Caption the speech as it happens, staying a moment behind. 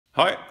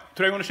Hi,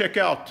 today I'm going to check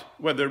out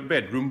whether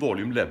bedroom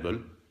volume level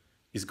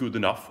is good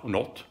enough or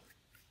not.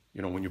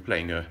 You know, when you're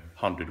playing a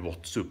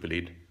 100-watt super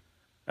lead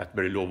at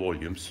very low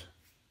volumes,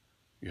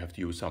 you have to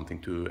use something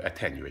to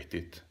attenuate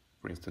it.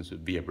 For instance, a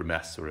Weber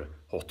mass or a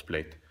hot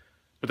plate.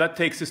 But that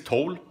takes its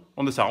toll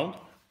on the sound.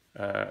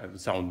 The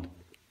sound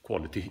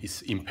quality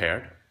is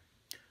impaired.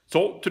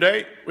 So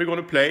today we're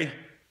going to play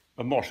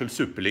a Marshall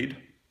Super Lead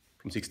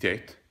from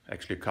 '68.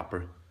 Actually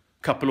a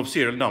couple of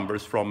serial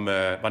numbers from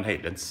Van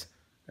Halen's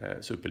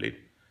Super Lead.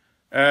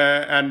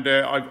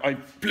 I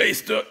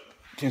placed the,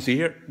 you can see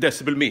here,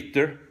 decibel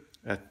meter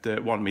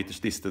at 1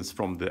 meter's distance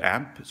from the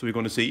amp. So we're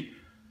going to see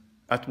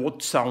at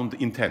what sound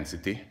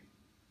intensity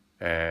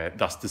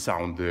does the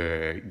sound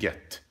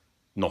get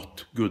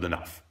not good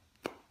enough.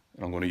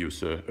 And I'm going to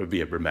use a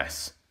Weber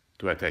mass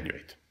to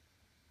attenuate.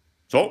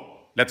 So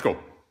let's go.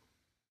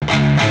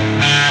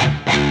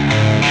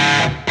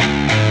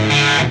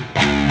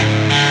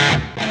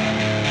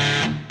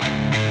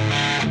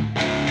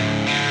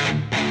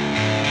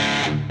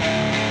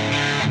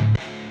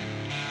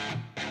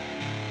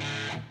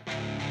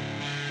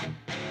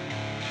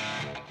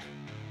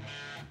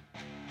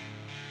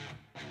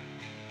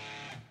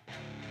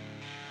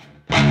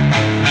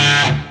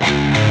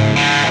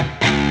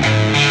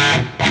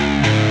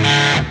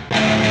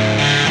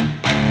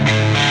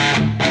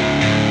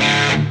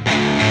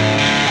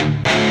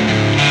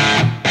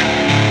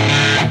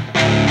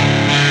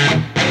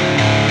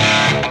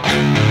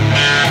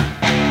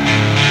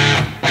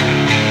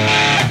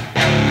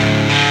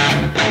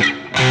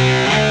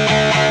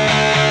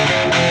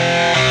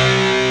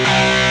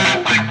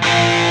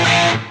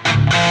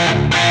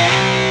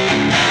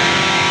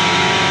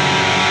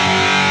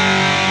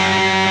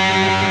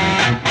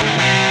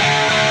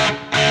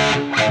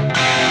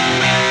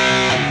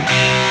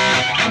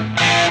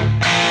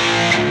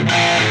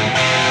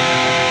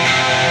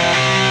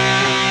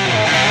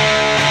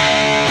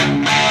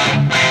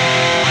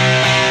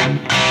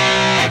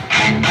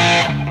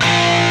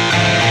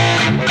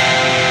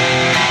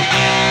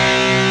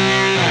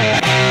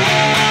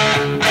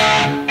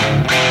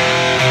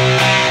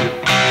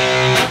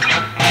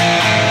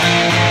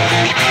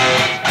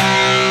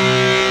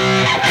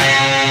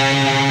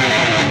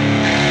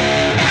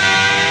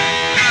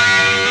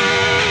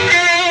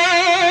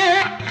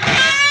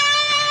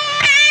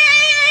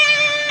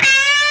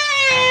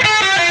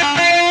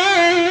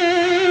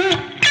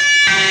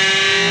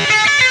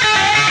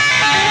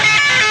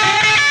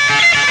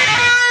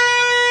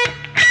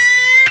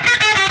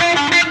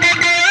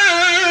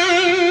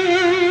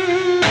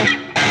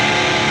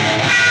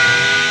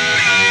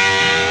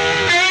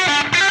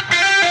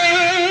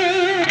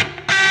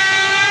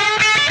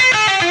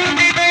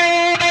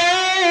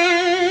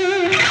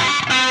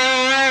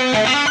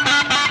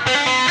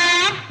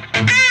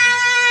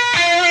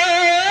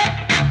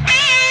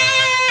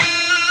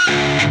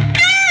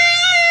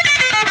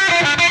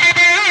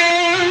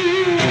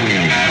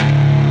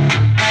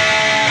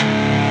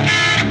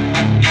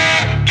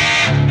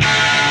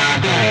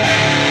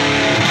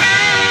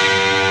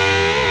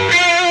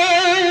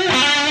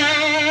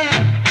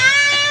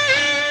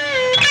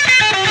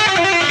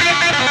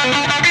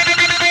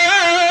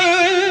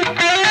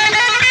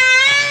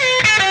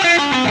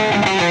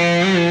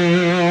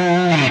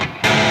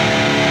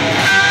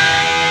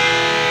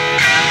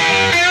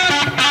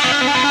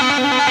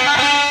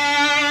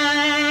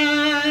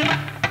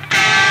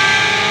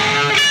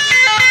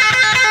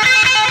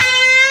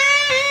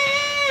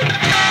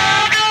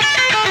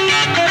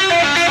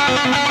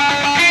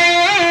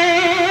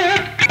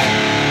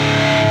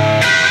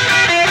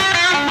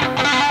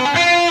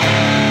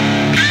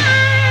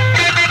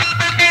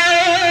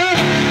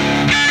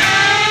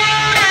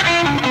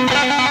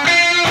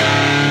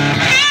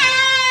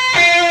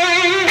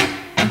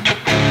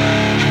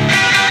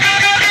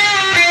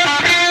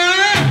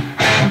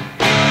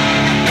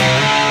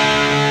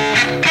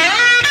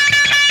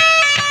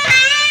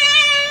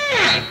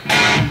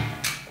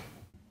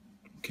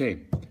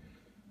 Okay,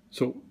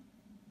 so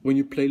when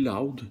you play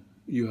loud,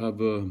 you have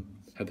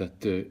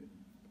that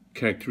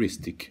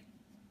characteristic,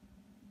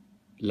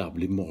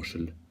 lovely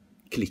Marshall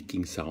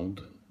clicking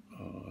sound,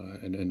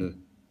 and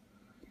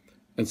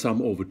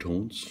some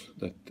overtones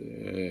that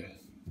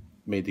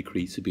may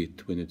decrease a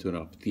bit when you turn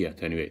up the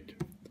attenuator.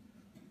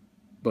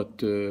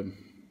 But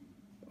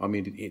I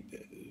mean,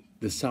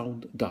 the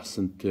sound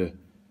doesn't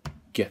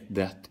get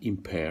that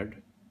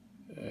impaired.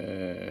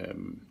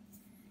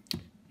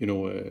 You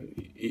know,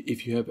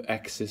 if you have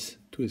access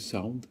to a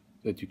sound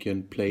that you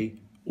can play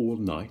all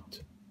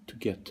night to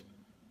get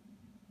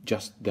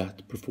just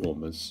that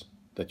performance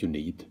that you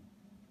need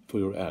for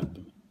your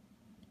album,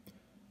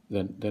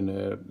 then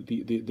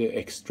the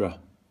extra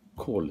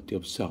quality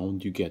of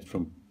sound you get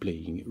from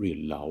playing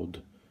real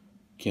loud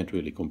can't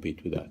really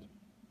compete with that,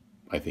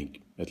 I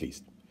think, at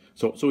least.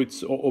 So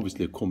it's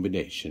obviously a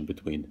combination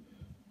between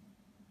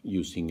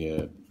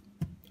using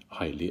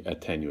highly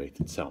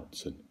attenuated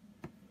sounds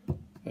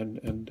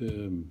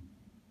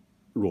and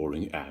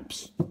roaring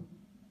amps.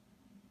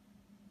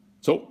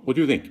 So, what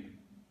do you think?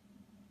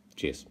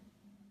 Cheers.